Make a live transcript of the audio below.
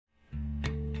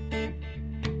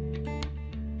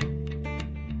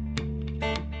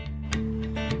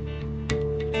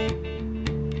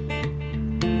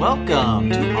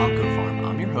Welcome to OncoPharm.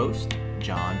 I'm your host,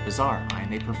 John Bazar. I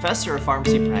am a professor of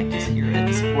pharmacy practice here at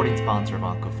the supporting sponsor of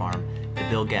OncoPharm, the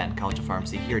Bill Gatton College of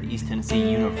Pharmacy here at East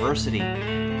Tennessee University.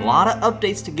 A lot of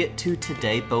updates to get to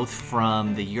today, both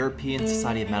from the European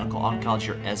Society of Medical Oncology,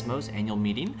 or ESMO's annual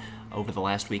meeting over the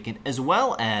last weekend, as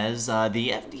well as the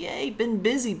FDA. Been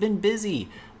busy with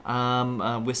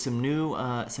some new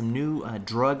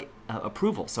drug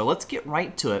approval. So let's get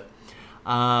right to it.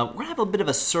 We're going to have a bit of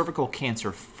a cervical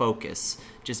cancer focus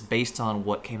just based on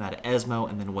what came out of ESMO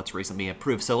and then what's recently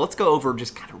approved. So let's go over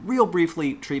just kind of real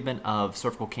briefly treatment of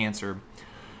cervical cancer.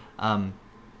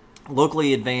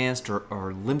 Locally advanced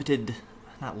or limited,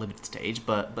 not limited stage,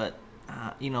 but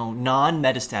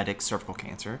non-metastatic cervical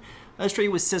cancer is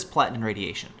treated with cisplatin and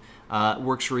radiation.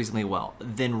 Works reasonably well.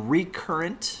 Then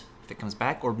recurrent, if it comes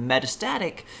back, or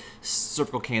metastatic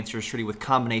cervical cancer is treated with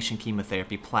combination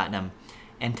chemotherapy, platinum,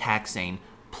 and taxane,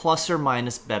 plus or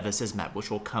minus bevacizumab, which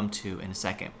we'll come to in a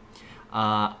second.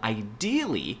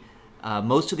 Ideally,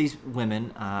 most of these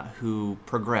women who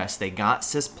progress, they got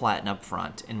cisplatin up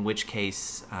front, in which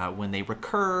case, when they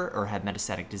recur or have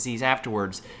metastatic disease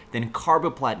afterwards, then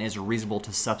carboplatin is reasonable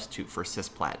to substitute for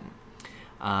cisplatin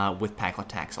with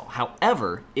paclitaxel.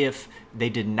 However, if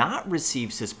they did not receive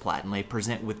cisplatin, they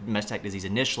present with metastatic disease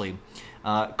initially,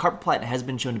 carboplatin has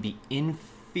been shown to be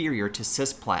inferior to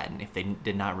cisplatin if they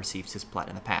did not receive cisplatin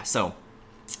in the past. So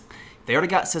if they already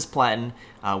got cisplatin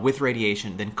with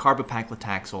radiation, then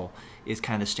carbopaclitaxel is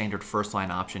kind of the standard first-line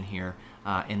option here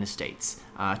in the States.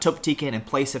 Topotecan in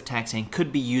place of taxane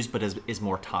could be used, but is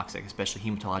more toxic, especially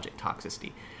hematologic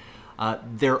toxicity.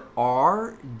 There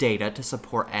are data to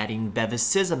support adding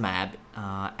bevacizumab,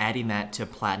 adding that to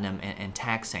platinum and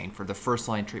taxane for the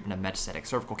first-line treatment of metastatic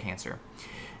cervical cancer.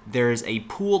 There's a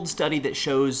pooled study that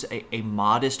shows a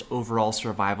modest overall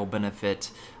survival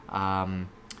benefit, a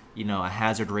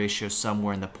hazard ratio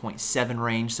somewhere in the 0.7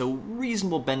 range, so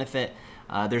reasonable benefit.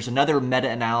 There's another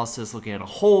meta-analysis looking at a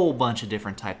whole bunch of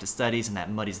different types of studies, and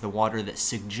that muddies the water, that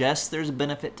suggests there's a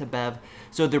benefit to Bev.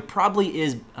 So there probably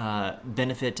is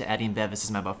benefit to adding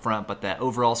bevacizumab up front, but that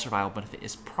overall survival benefit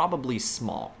is probably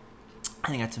small. I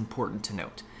think that's important to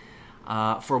note.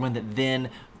 For women that then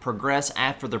progress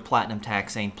after their platinum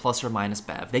taxane plus or minus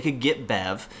Bev, they could get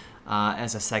Bev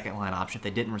as a second-line option if they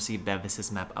didn't receive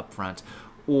bevacizumab up front,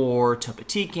 or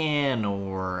topotecan,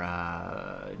 or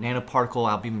nanoparticle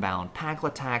albumin-bound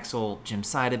paclitaxel,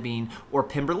 gemcitabine, or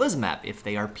pembrolizumab if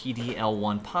they are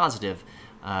PD-L1 positive,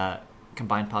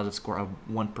 combined positive score of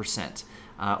 1%,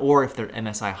 or if they're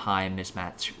MSI high and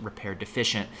mismatch repair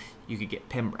deficient, you could get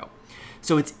Pembro.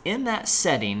 So it's in that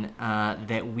setting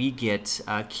that we get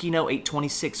Keynote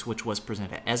 826, which was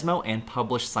presented at ESMO and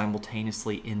published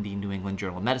simultaneously in the New England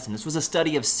Journal of Medicine. This was a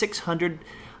study of 600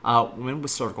 women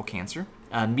with cervical cancer,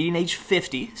 median age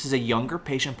 50. This is a younger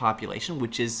patient population,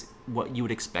 which is what you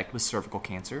would expect with cervical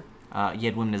cancer. You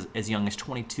had women as young as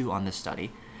 22 on this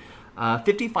study.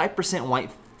 55% white,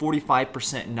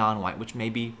 45% non-white, which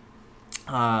maybe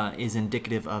is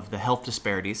indicative of the health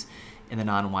disparities in the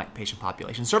non-white patient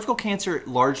population. Cervical cancer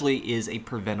largely is a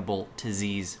preventable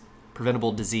disease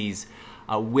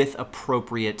with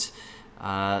appropriate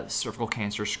cervical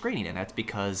cancer screening, and that's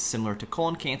because, similar to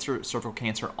colon cancer, cervical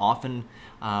cancer often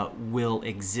will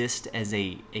exist as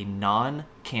a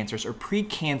non-cancerous or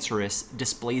precancerous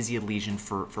dysplasia lesion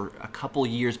for a couple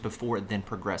years before it then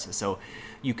progresses. So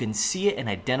you can see it and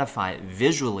identify it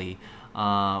visually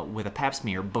with a pap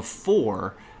smear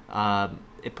before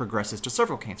it progresses to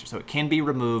cervical cancer. So it can be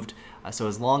removed. So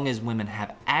as long as women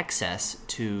have access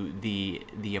to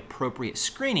the appropriate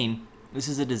screening, this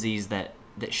is a disease that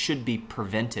should be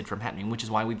prevented from happening, which is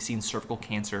why we've seen cervical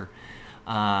cancer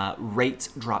rates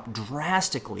drop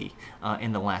drastically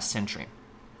in the last century.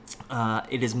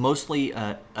 It is mostly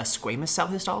a squamous cell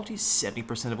histology.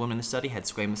 70% of women in the study had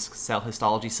squamous cell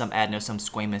histology, some adeno, some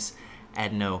squamous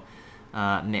adeno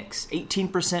mix.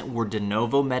 18% were de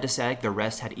novo metastatic. The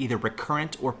rest had either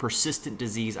recurrent or persistent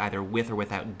disease, either with or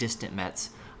without distant mets.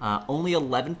 Only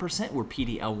 11% were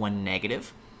PD-L1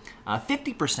 negative.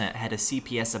 50% had a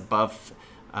CPS above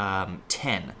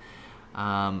 10.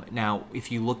 Now, if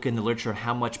you look in the literature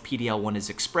how much PD-L1 is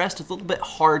expressed, it's a little bit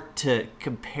hard to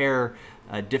compare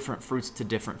different fruits to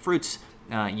different fruits.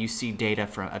 You see data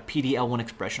from a PD-L1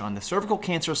 expression on the cervical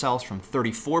cancer cells from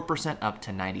 34% up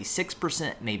to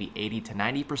 96%, maybe 80 to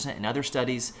 90% in other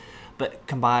studies. But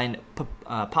combined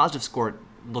positive score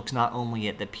looks not only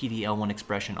at the PD-L1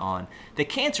 expression on the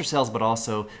cancer cells, but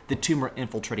also the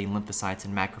tumor-infiltrating lymphocytes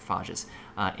and macrophages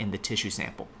in the tissue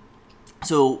sample.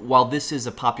 So while this is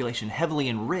a population heavily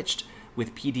enriched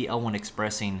with PD-L1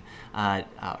 expressing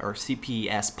or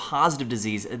CPS positive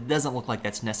disease, it doesn't look like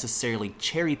that's necessarily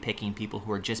cherry picking people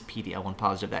who are just PD-L1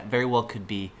 positive. That very well could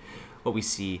be what we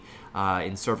see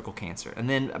in cervical cancer. And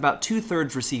then about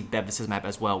 2/3 received bevacizumab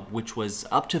as well, which was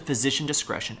up to physician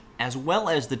discretion, as well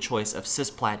as the choice of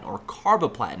cisplatin or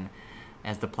carboplatin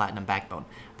as the platinum backbone.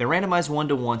 They're randomized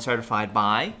 1-to-1 stratified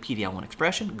by PD-L1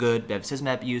 expression. Good.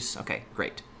 Bevacizumab use. Okay,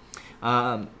 great.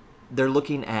 They're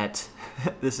looking at,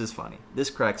 this is funny. This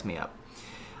cracks me up.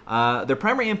 Their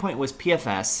primary endpoint was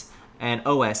PFS and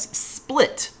OS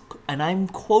split, and I'm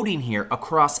quoting here,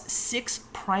 across 6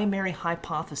 primary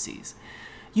hypotheses.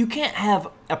 You can't have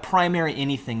a primary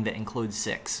anything that includes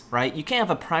 6, right? You can't have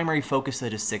a primary focus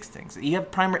that is 6 things. You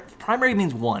have primary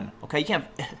means 1, okay? You can't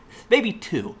have maybe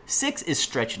 2. 6 is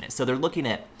stretching it. So they're looking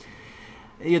at,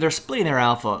 they're splitting their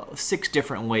alpha 6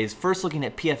 different ways. First, looking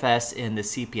at PFS in the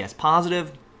CPS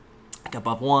positive, like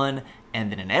above 1,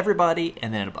 and then in everybody,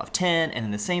 and then above 10, and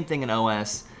then the same thing in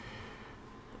OS.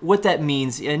 What that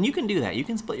means, and you can do that, you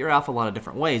can split your alpha a lot of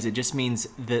different ways. It just means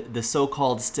that the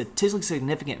so-called statistically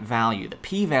significant value, the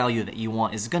p-value that you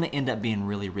want, is going to end up being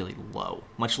really, really low,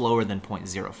 much lower than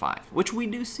 0.05, which we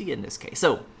do see in this case.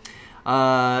 So,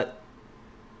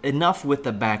 enough with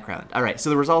the background. All right,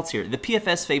 so the results here. The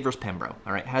PFS favors Pembro.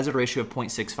 All right, hazard ratio of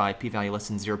 0.65, p-value less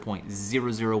than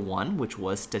 0.001, which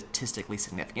was statistically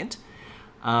significant.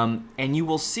 And you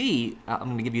will see, I'm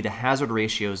going to give you the hazard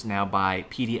ratios now by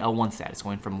PD-L1 status,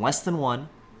 going from less than 1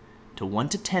 to 1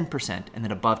 to 10%, and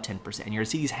then above 10%. And you're going to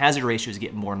see these hazard ratios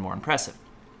get more and more impressive.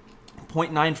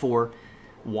 0.94,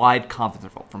 wide confidence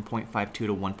interval from 0.52 to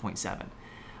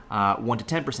 1.7. 1 to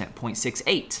 10%,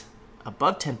 0.68.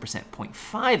 Above 10%,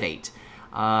 0.58.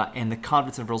 And the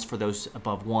confidence intervals for those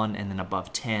above 1 and then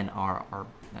above 10 are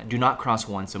do not cross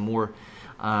 1, so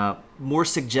more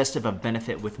suggestive of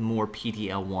benefit with more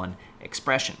PD-L1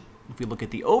 expression. If we look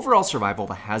at the overall survival,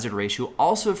 the hazard ratio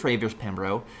also favors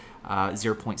Pembro,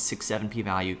 0.67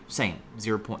 p-value, same,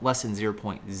 less than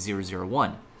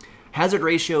 0.001. Hazard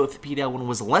ratio if the PD-L1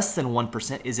 was less than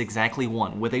 1% is exactly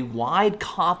 1, with a wide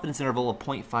confidence interval of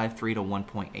 0.53 to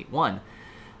 1.81.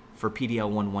 For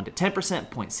PD-L1 1 to 10%,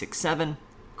 0.67,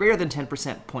 greater than 10%,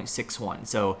 0.61.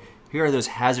 So here are those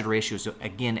hazard ratios,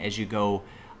 again, as you go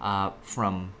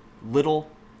from little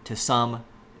to some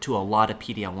to a lot of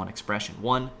PD-L1 expression.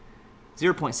 1,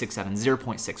 0.67,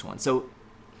 0.61. So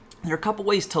there are a couple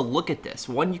ways to look at this.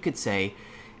 One, you could say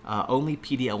only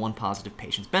PD-L1 positive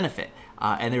patients benefit.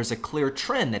 And there's a clear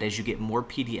trend that as you get more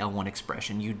PD-L1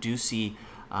 expression, you do see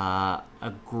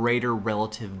a greater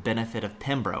relative benefit of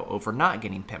Pembro over not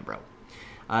getting Pembro.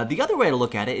 The other way to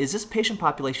look at it is this patient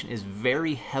population is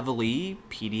very heavily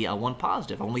PD-L1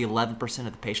 positive. Only 11%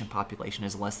 of the patient population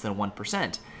is less than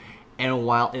 1%. And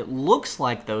while it looks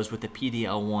like those with the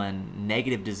PD-L1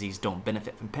 negative disease don't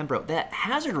benefit from Pembro, that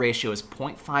hazard ratio is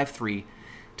 0.53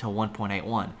 to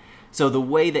 1.81. So the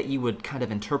way that you would kind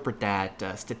of interpret that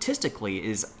statistically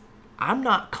is, I'm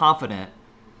not confident.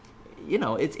 You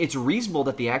know, it's reasonable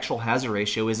that the actual hazard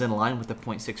ratio is in line with the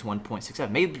 0.61, 0.67.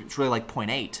 Maybe it's really like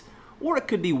 0.8. Or it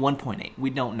could be 1.8. We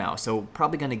don't know. So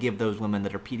probably going to give those women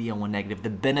that are PD-L1 negative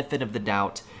the benefit of the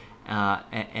doubt,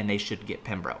 and they should get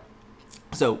Pembro.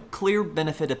 So clear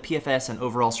benefit of PFS and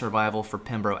overall survival for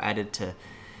Pembro added to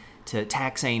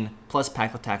taxane plus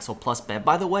paclitaxel plus Bev.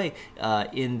 By the way,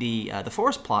 in the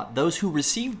forest plot, those who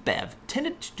received Bev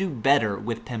tended to do better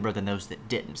with Pembro than those that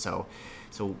didn't. So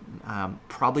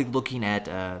probably looking at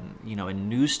a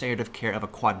new standard of care of a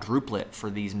quadruplet for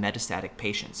these metastatic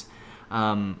patients.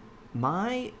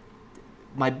 My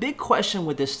big question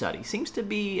with this study seems to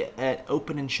be an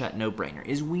open and shut no-brainer,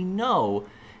 is we know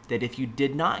that if you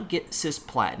did not get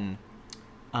cisplatin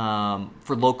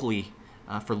for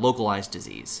localized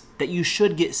disease, that you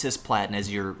should get cisplatin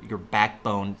as your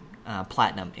backbone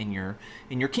platinum in your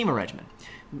chemo regimen.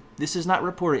 This is not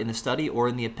reported in the study or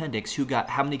in the appendix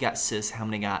how many got cis, how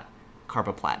many got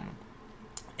carboplatin.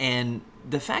 And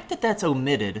the fact that that's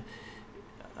omitted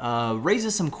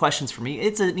raises some questions for me.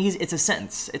 It's a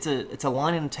sentence. It's a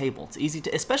line in a table. It's easy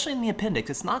to, especially in the appendix.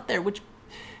 It's not there, which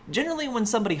generally when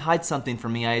somebody hides something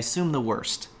from me, I assume the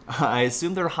worst. I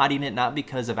assume they're hiding it not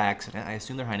because of accident. I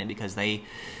assume they're hiding it because they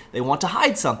want to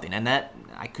hide something, and that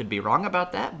I could be wrong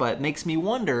about that, but it makes me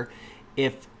wonder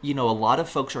if a lot of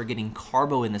folks are getting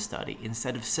carbo in the study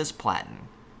instead of cisplatin.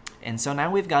 And so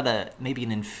now we've got maybe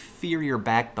an inferior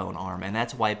backbone arm, and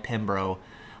that's why Pembro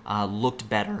looked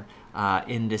better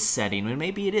in this setting, when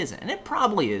maybe it isn't. And it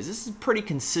probably is. This is a pretty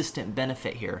consistent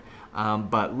benefit here.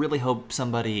 But really hope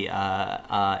somebody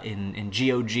in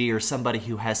GOG or somebody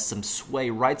who has some sway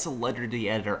writes a letter to the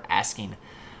editor asking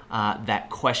that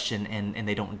question and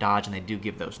they don't dodge and they do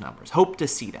give those numbers. Hope to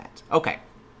see that. Okay.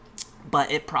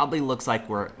 But it probably looks like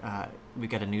we've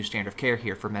got a new standard of care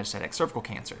here for metastatic cervical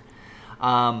cancer.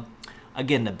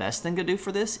 Again, the best thing to do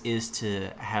for this is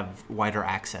to have wider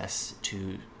access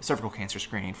to cervical cancer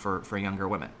screening for younger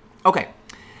women. Okay,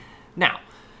 now,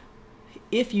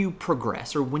 if you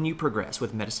progress, or when you progress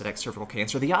with metastatic cervical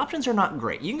cancer, the options are not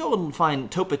great. You can go and find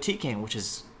topotecan, which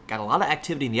has got a lot of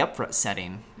activity in the upfront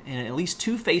setting. In at least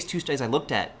 2 phase 2 studies I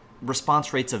looked at,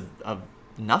 response rates of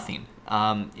nothing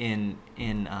in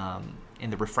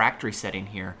the refractory setting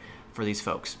here for these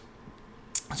folks.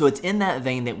 So it's in that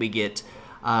vein that we get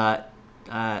tisotumab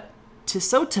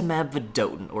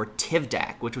vedotin, or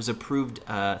Tivdak, which was approved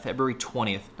September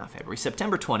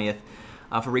 20th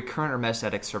for recurrent or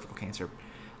metastatic cervical cancer.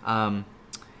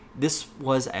 This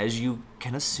was, as you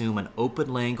can assume, an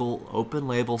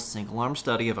open-label, single-arm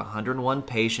study of 101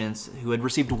 patients who had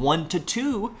received 1 to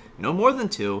 2, no more than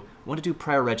 2, 1 to 2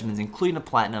 prior regimens, including a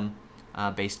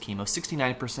platinum-based chemo.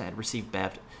 69% had received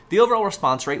Bev. The overall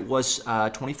response rate was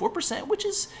 24%, which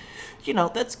is,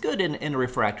 that's good in a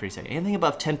refractory setting. Anything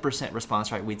above 10%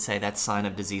 response rate, we'd say that's sign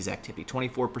of disease activity.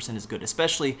 24% is good,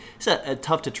 especially it's a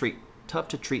tough to treat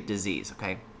disease.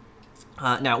 Okay.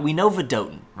 Now we know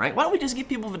vedotin, right? Why don't we just give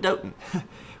people vedotin?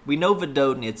 We know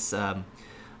vedotin. It's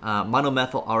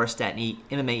monomethyl auristatin E,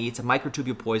 MMAE. It's a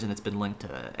microtubule poison. It's been linked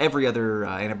to every other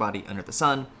antibody under the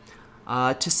sun.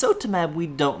 Tisotumab, we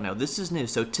don't know. This is new.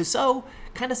 So tiso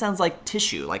kind of sounds like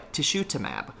tissue, like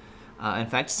tissuetumab. In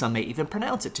fact, some may even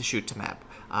pronounce it tissuetumab.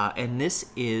 And this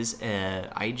is an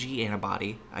IgG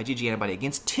antibody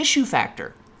against tissue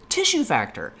factor.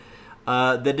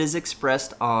 That is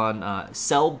expressed on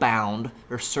cell-bound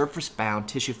or surface-bound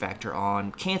tissue factor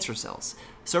on cancer cells.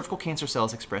 Cervical cancer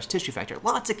cells express tissue factor.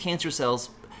 Lots of cancer cells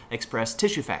express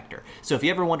tissue factor. So if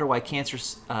you ever wonder why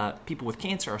people with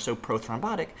cancer are so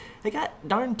prothrombotic, they got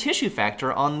darn tissue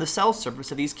factor on the cell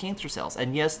surface of these cancer cells.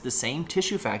 And yes, the same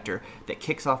tissue factor that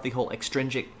kicks off the whole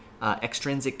extrinsic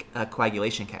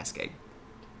coagulation cascade.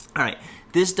 All right,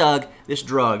 this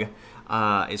drug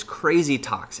is crazy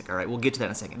toxic. All right, we'll get to that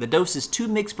in a second. The dose is 2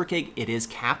 mg per kg. It is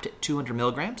capped at 200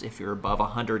 milligrams if you're above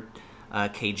 100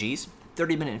 kgs.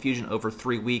 30-minute infusion over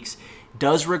 3 weeks.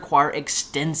 Does require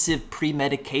extensive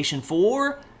pre-medication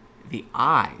for the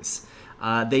eyes.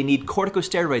 They need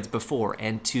corticosteroids before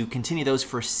and to continue those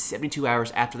for 72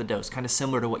 hours after the dose, kind of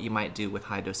similar to what you might do with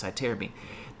high-dose cytarabine.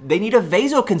 They need a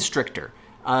vasoconstrictor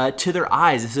to their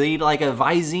eyes, so they need like a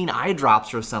Visine eye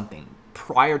drops or something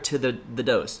prior to the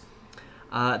dose.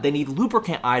 They need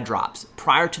lubricant eye drops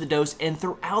prior to the dose and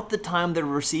throughout the time they're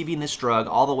receiving this drug,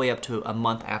 all the way up to a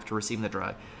month after receiving the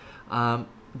drug.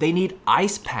 They need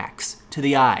ice packs to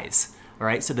the eyes. All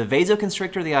right, so the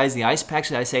vasoconstrictor of the eyes, the ice packs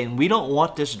to the eyes, saying we don't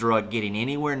want this drug getting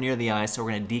anywhere near the eye, so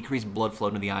we're going to decrease blood flow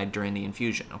to the eye during the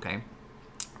infusion. Okay.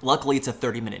 Luckily, it's a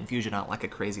 30-minute infusion, not like a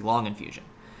crazy long infusion.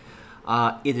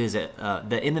 The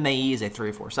MMAE is a 3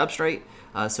 or 4 substrate,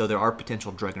 so there are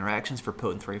potential drug interactions for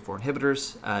potent 3 or 4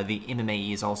 inhibitors. The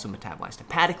MMAE is also metabolized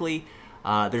hepatically.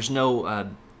 There's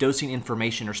no dosing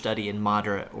information or study in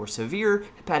moderate or severe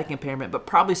hepatic impairment, but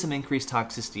probably some increased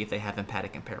toxicity if they have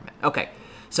hepatic impairment. Okay,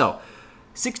 so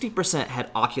 60%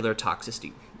 had ocular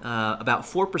toxicity, about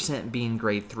 4% being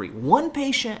grade 3. One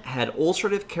patient had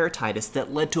ulcerative keratitis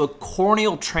that led to a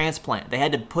corneal transplant. They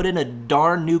had to put in a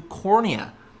darn new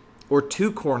cornea or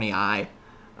 2 corneae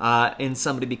in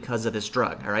somebody because of this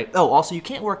drug. All right. Oh, also you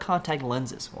can't wear contact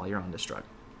lenses while you're on this drug.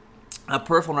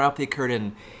 Peripheral neuropathy occurred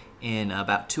in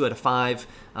about 2 out of 5,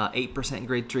 8% in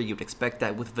grade 3. You would expect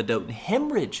that with vedotin.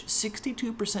 Hemorrhage,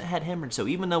 62% had hemorrhage. So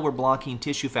even though we're blocking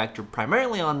tissue factor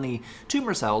primarily on the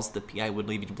tumor cells, the PI would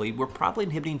leave you to bleed, we're probably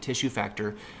inhibiting tissue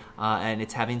factor, and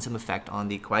it's having some effect on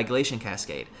the coagulation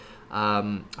cascade.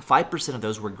 5% of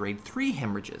those were grade 3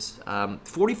 hemorrhages.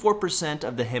 44%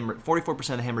 of the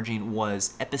hemorrhaging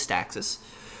was epistaxis.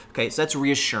 Okay, so that's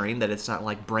reassuring that it's not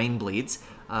like brain bleeds.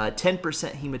 10%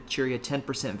 hematuria,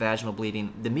 10% vaginal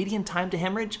bleeding. The median time to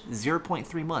hemorrhage,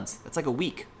 0.3 months. That's like a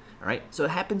week, all right? So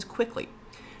it happens quickly.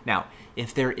 Now,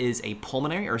 if there is a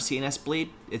pulmonary or CNS bleed,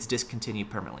 it's discontinued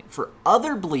permanently. For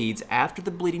other bleeds, after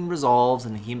the bleeding resolves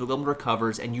and the hemoglobin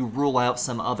recovers and you rule out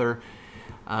some other,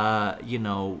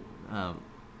 some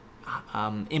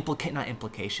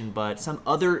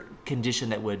other condition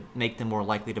that would make them more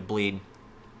likely to bleed,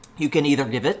 you can either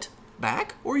give it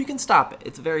back or you can stop it.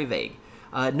 It's very vague.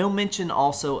 No mention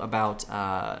also about,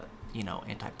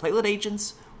 antiplatelet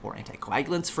agents or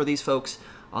anticoagulants for these folks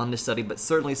on this study, but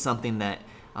certainly something that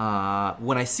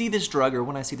when I see this drug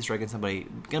in somebody,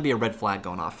 going to be a red flag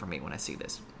going off for me when I see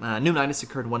this. Pneumonitis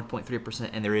occurred 1.3%,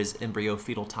 and there is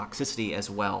embryo-fetal toxicity as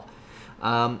well.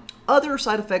 Other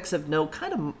side effects of note,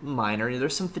 kind of minor.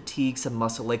 There's some fatigue, some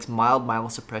muscle aches, mild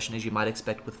myelosuppression, as you might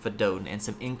expect with Vedotin, and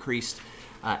some increased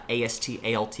AST,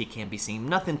 ALT can be seen.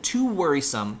 Nothing too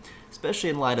worrisome, especially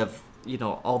in light of,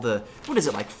 all the,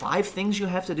 5 things you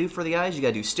have to do for the eyes? You got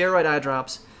to do steroid eye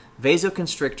drops,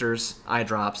 vasoconstrictors eye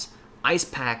drops, ice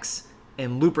packs,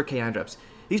 and lubricate eye drops.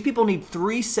 These people need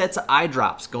 3 sets of eye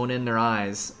drops going in their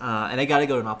eyes, and they got to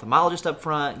go to an ophthalmologist up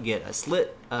front, get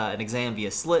an exam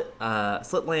via slit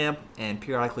lamp, and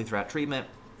periodically throughout treatment.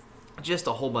 Just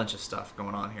a whole bunch of stuff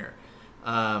going on here.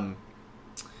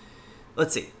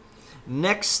 Let's see.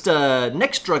 Next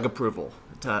drug approval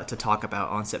to talk about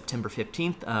on September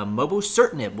 15th,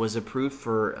 mobocertinib was approved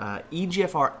for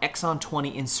EGFR exon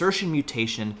 20 insertion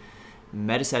mutation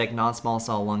metastatic non-small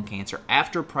cell lung cancer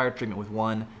after prior treatment with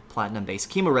one platinum-based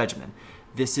chemo regimen.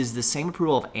 This is the same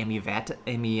approval of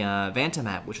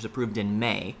amivantamab, which was approved in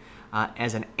May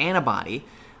as an antibody.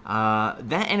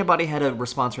 That antibody had a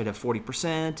response rate of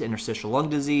 40%, interstitial lung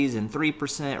disease in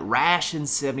 3%, rash in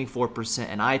 74%,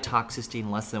 and eye toxicity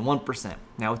in less than 1%.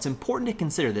 Now, it's important to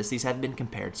consider this. These have been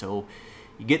compared. So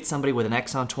you get somebody with an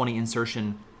exon 20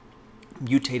 insertion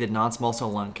mutated non-small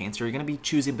cell lung cancer, you're going to be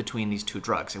choosing between these 2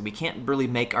 drugs. And we can't really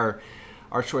make our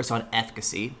choice on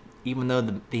efficacy, even though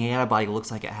the antibody looks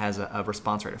like it has a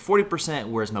response rate of 40%,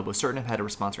 whereas mobocertinib had a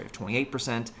response rate of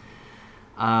 28%.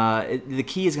 The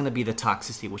key is going to be the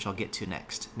toxicity, which I'll get to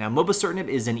next. Now, mobocertinib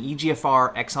is an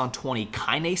EGFR exon 20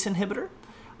 kinase inhibitor,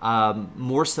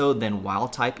 more so than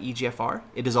wild-type EGFR.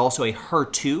 It is also a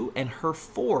HER2 and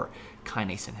HER4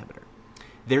 kinase inhibitor.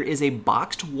 There is a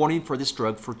boxed warning for this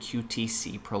drug for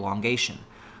QTc prolongation.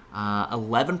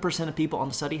 11% of people on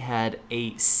the study had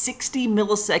a 60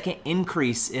 millisecond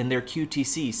increase in their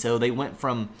QTc, so they went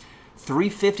from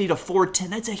 350 to 410.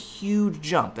 That's a huge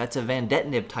jump. That's a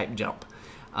vandetanib type jump.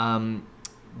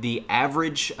 The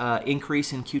average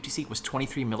increase in QTc was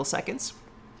 23 milliseconds,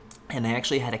 and they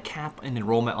actually had a cap in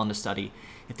enrollment on the study.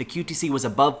 If the QTc was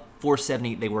above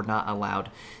 470, they were not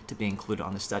allowed to be included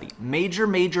on the study. Major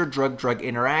drug-drug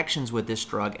interactions with this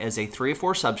drug as a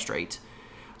 3-4 substrate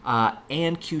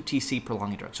and QTc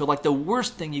prolonging drug. So the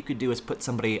worst thing you could do is put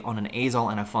somebody on an azole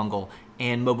and a fungal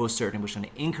and mobocertinib, which is going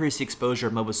to increase the exposure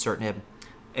of mobocertinib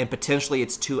and potentially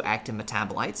its 2 active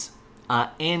metabolites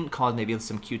and cause maybe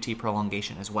some QT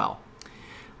prolongation as well.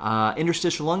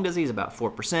 Interstitial lung disease, about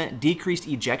 4%. Decreased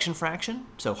ejection fraction,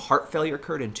 so heart failure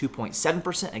occurred in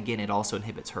 2.7%. Again, it also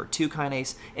inhibits HER2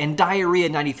 kinase. And diarrhea,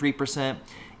 93%.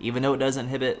 Even though it doesn't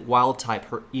inhibit wild-type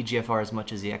EGFR as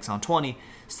much as the exon 20,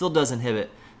 still does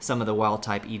inhibit some of the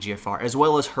wild-type EGFR, as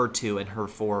well as HER2 and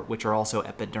HER4, which are also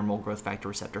epidermal growth factor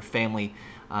receptor family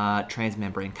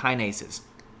transmembrane kinases.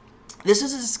 This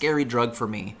is a scary drug for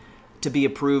me to be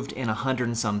approved in 100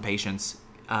 and some patients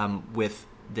with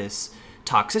this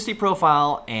toxicity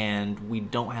profile, and we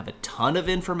don't have a ton of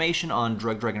information on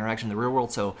drug-drug interaction in the real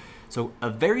world, so a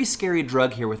very scary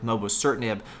drug here with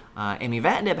mobocertinib.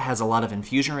 Amivantamab has a lot of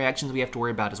infusion reactions we have to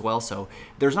worry about as well, so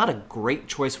there's not a great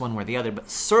choice one way or the other, but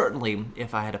certainly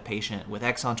if I had a patient with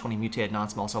exon 20 mutated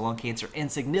non-small cell lung cancer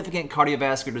and significant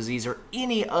cardiovascular disease or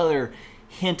any other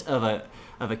hint of a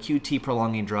QT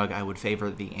prolonging drug, I would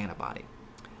favor the antibody.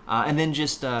 And then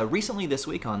just recently this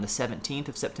week, on the 17th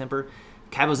of September,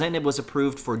 cabozantinib was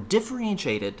approved for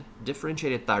differentiated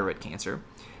thyroid cancer.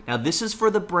 Now, this is for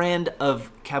the brand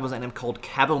of cabozantinib called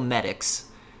Cabometyx,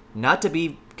 not to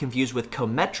be confused with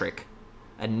Cometriq,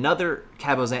 another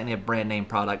cabozantinib brand name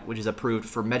product, which is approved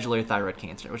for medullary thyroid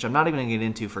cancer, which I'm not even going to get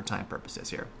into for time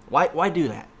purposes here. Why do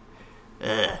that?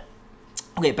 Ugh.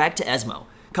 Okay, back to ESMO.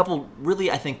 A couple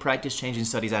really, I think, practice-changing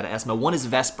studies out of ESMO. One is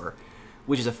VESPER,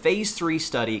 which is a phase 3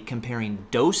 study comparing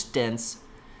dose-dense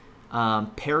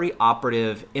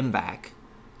perioperative MVAC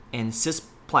and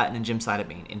cisplatin and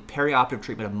gemcitabine in perioperative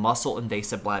treatment of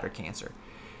muscle-invasive bladder cancer.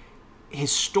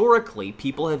 Historically,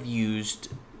 people have used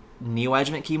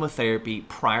neoadjuvant chemotherapy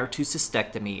prior to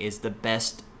cystectomy is the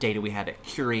best data we had at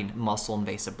curing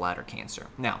muscle-invasive bladder cancer.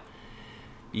 Now,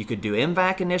 you could do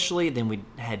MVAC initially, then we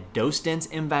had dose-dense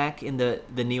MVAC in the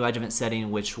neoadjuvant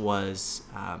setting, which was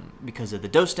because of the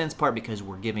dose-dense part, because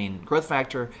we're giving growth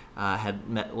factor, had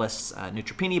less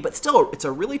neutropenia, but still, it's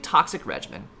a really toxic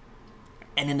regimen.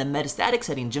 And in the metastatic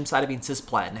setting, gemcitabine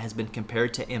cisplatin has been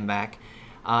compared to MVAC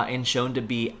and shown to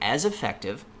be as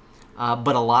effective,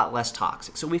 but a lot less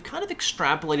toxic. So we've kind of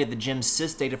extrapolated the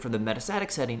gem-cis data from the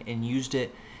metastatic setting and used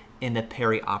it in the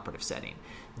perioperative setting.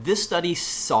 This study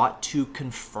sought to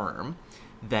confirm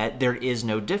that there is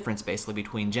no difference, basically,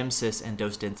 between gem-cis and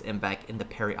dose-dense MVAC in the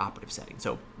perioperative setting.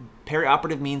 So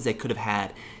perioperative means they could have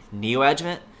had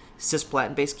neoadjuvant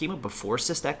cisplatin-based chemo before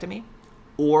cystectomy,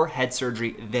 or had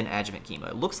surgery, then adjuvant chemo.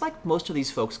 It looks like most of these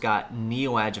folks got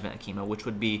neoadjuvant chemo, which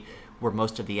would be where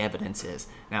most of the evidence is.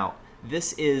 Now,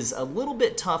 this is a little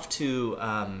bit tough to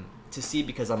see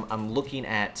because I'm looking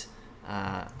at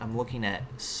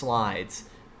slides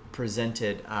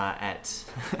presented at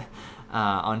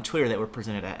on Twitter that were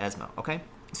presented at ESMO. Okay,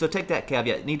 so take that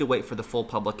caveat. Need to wait for the full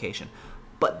publication.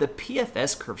 But the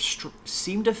PFS curves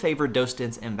seem to favor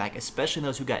dose-dense MVAC, especially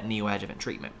those who got neoadjuvant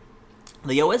treatment.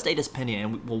 The OS data is pending,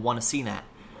 and we'll want to see that.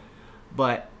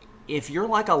 But if you're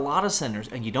like a lot of centers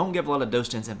and you don't give a lot of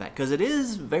dose-dense MVAC, because it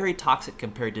is very toxic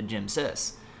compared to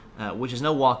GemCis, which is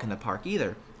no walk in the park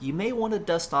either, you may want to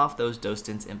dust off those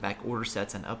dose-dense MVAC order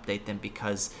sets and update them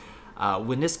because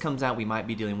when this comes out, we might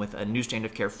be dealing with a new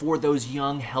standard of care for those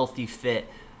young, healthy, fit,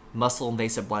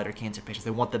 muscle-invasive bladder cancer patients.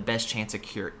 They want the best chance of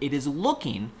cure.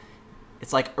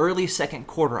 It's like early second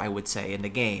quarter, I would say, in the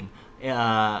game,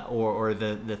 or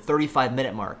the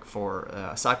 35-minute mark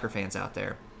for soccer fans out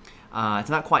there. It's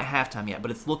not quite halftime yet,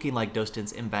 but it's looking like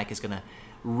dose-dense MVAC is going to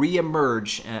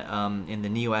reemerge in the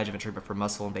neoadjuvant treatment for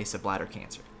muscle-invasive bladder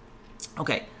cancer.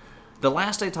 Okay, the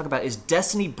last study to talk about is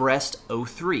Destiny Breast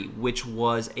 03, which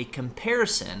was a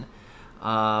comparison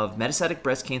of metastatic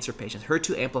breast cancer patients,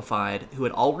 HER2 amplified, who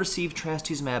had all received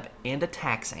trastuzumab and a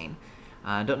taxane.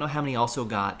 I don't know how many also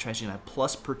got trastuzumab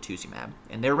plus pertuzumab.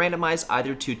 And they're randomized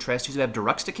either to trastuzumab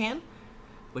deruxtecan,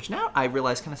 which now I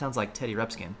realize kind of sounds like Teddy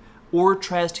Ruxpin, or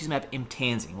trastuzumab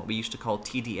emtansine, what we used to call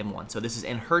TDM1. So this is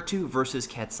Enhertu versus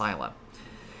Kadcyla.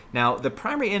 Now, the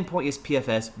primary endpoint is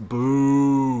PFS.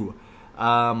 Boo!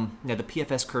 Now, the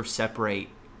PFS curves separate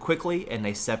quickly, and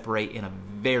they separate in a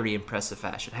very impressive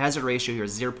fashion. Hazard ratio here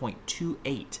is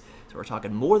 0.28. So we're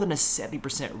talking more than a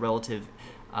 70% relative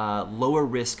lower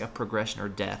risk of progression or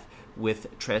death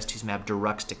with trastuzumab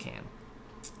deruxtecan.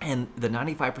 And the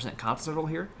 95% confidence interval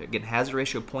here, again, hazard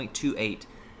ratio 0.28,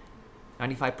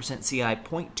 95% CI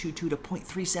 0.22 to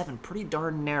 0.37, pretty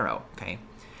darn narrow, okay?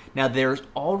 Now, there's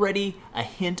already a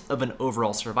hint of an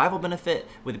overall survival benefit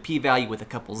with a p-value with a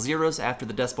couple zeros after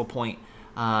the decimal point.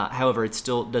 However, it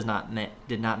still did not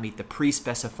meet the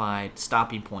pre-specified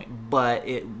stopping point, but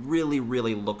it really,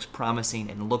 really looks promising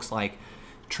and looks like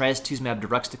trastuzumab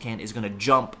deruxtecan is going to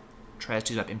jump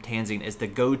trastuzumab emtansine as the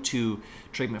go-to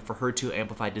treatment for HER2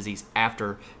 amplified disease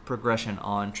after progression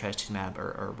on trastuzumab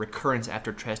or recurrence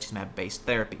after trastuzumab-based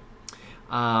therapy.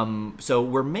 So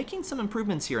we're making some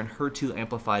improvements here in HER2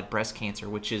 amplified breast cancer,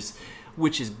 which is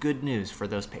good news for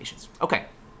those patients. Okay.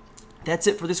 That's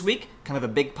it for this week. Kind of a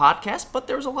big podcast, but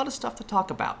there's a lot of stuff to talk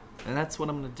about, and that's what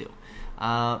I'm going to do.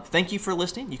 Thank you for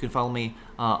listening. You can follow me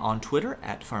on Twitter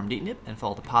at PharmDeepNip and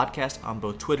follow the podcast on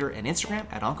both Twitter and Instagram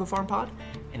at OncoPharmPod.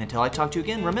 And until I talk to you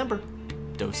again, remember,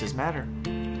 doses matter.